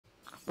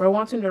Bro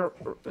wants me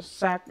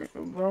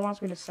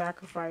to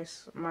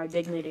sacrifice my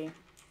dignity.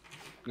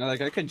 No,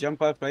 like I could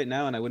jump off right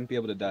now and I wouldn't be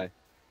able to die.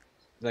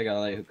 I got a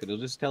light hook. It'll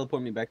just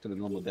teleport me back to the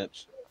normal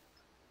depths.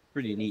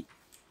 Pretty neat.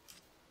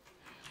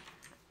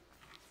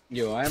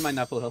 Yo, why am I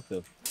not full health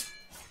though?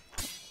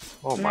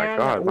 Oh my Man,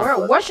 god.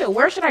 where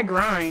should I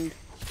grind?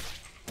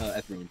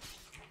 Ethereum.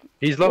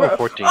 He's level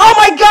 14. Oh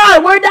my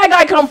god, where'd that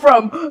guy come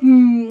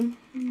from?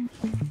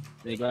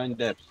 They grind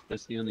depths.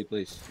 That's the only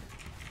place.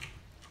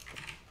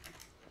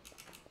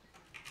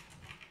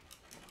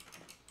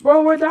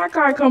 Bro, where'd that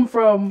guy come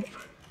from?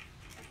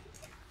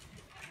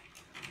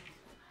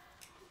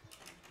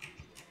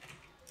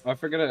 Oh, I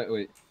forgot to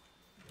wait.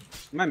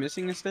 Am I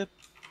missing a step?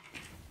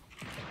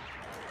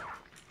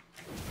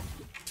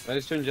 Did I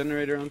just turn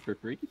generator on for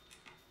free?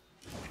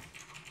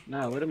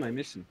 No, what am I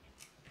missing?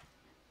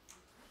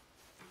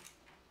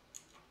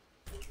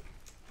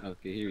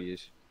 Okay, here he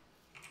is.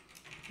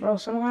 Bro,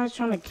 some guy's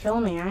trying to kill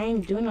me. I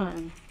ain't do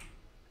nothing.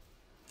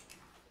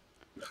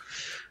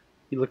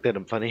 You looked at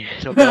him funny.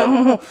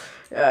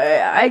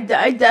 I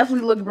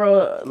definitely looked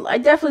bro. I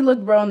definitely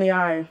looked bro in the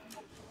eye.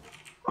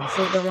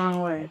 So the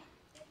wrong way.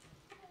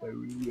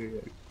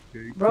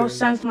 Bro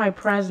sensed my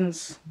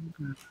presence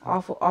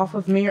off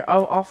of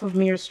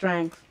mere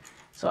strength.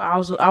 So I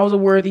was a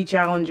worthy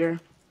challenger.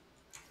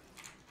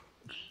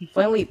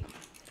 Flame leap.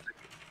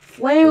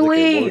 Flame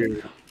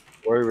leap.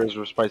 Warriors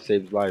respite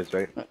saves lives,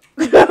 right?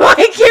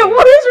 I can't.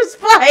 Warriors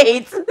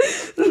respite.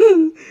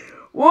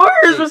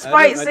 Warriors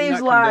respite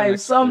saves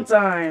lives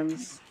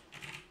sometimes.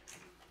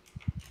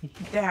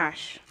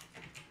 Dash.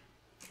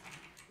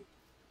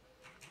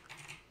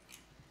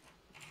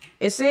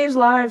 It saves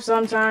lives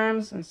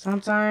sometimes, and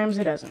sometimes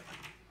it doesn't.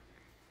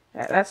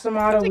 That's the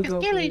motto we go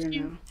for here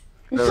now.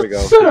 There we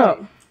go. Shut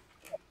up.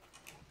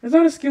 It's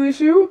not a skill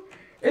issue.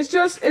 It's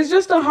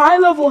just a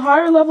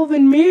higher level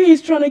than me.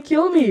 He's trying to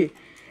kill me,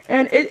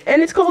 and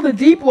it's called a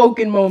deep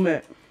woken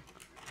moment.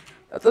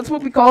 That's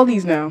what we call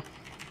these now.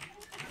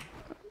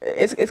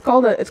 It's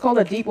called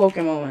a deep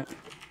woken moment.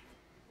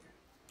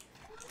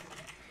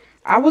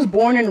 I was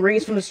born and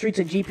raised from the streets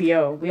of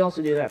GPO. We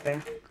also do that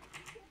there.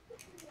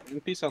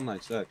 Peace Online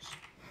sucks.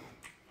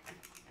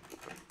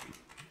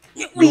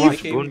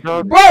 Leave. Bro, he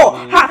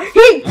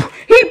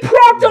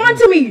procced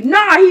onto me.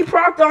 Nah, he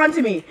procced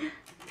onto me.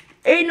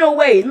 Ain't no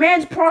way.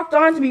 Man's procced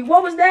onto me.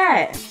 What was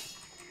that?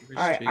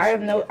 All right, I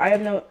have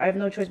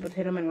no choice but to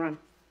hit him and run.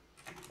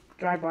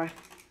 Drive by.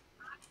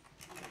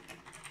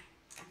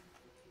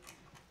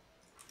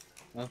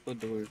 Off the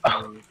door.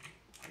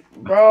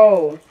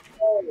 Bro,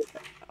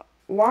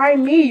 why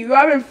me? You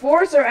have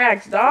Enforcer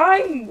Axe,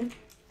 die.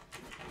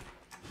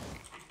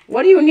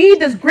 What do you need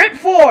this grip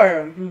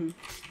for?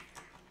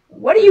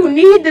 What do you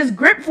need this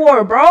grip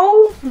for,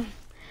 bro?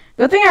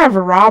 Good thing I have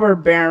a Robber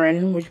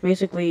Baron, which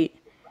basically,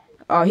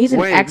 he's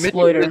an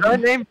exploiter. Is our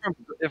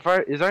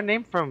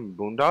name from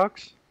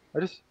Boondocks?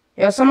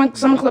 Yeah, someone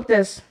clip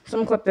this.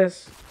 Someone clip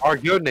this. Our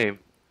good name.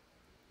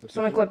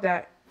 Someone clip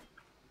that.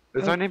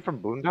 Is our name from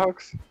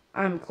Boondocks?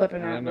 I'm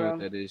clipping that, I don't know bro. what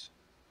that is.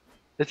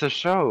 It's a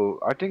show.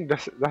 I think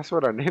that's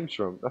what our name's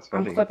from. That's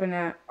funny. I'm clipping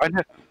that.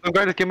 Some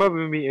guy just came up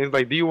with me and was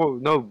like, "Do you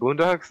know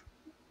Boondocks?"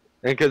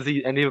 And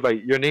he was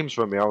like, "Your name's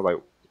from me." I was like,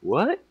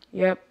 "What?"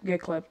 Yep,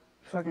 get clipped.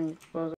 Fucking bozo.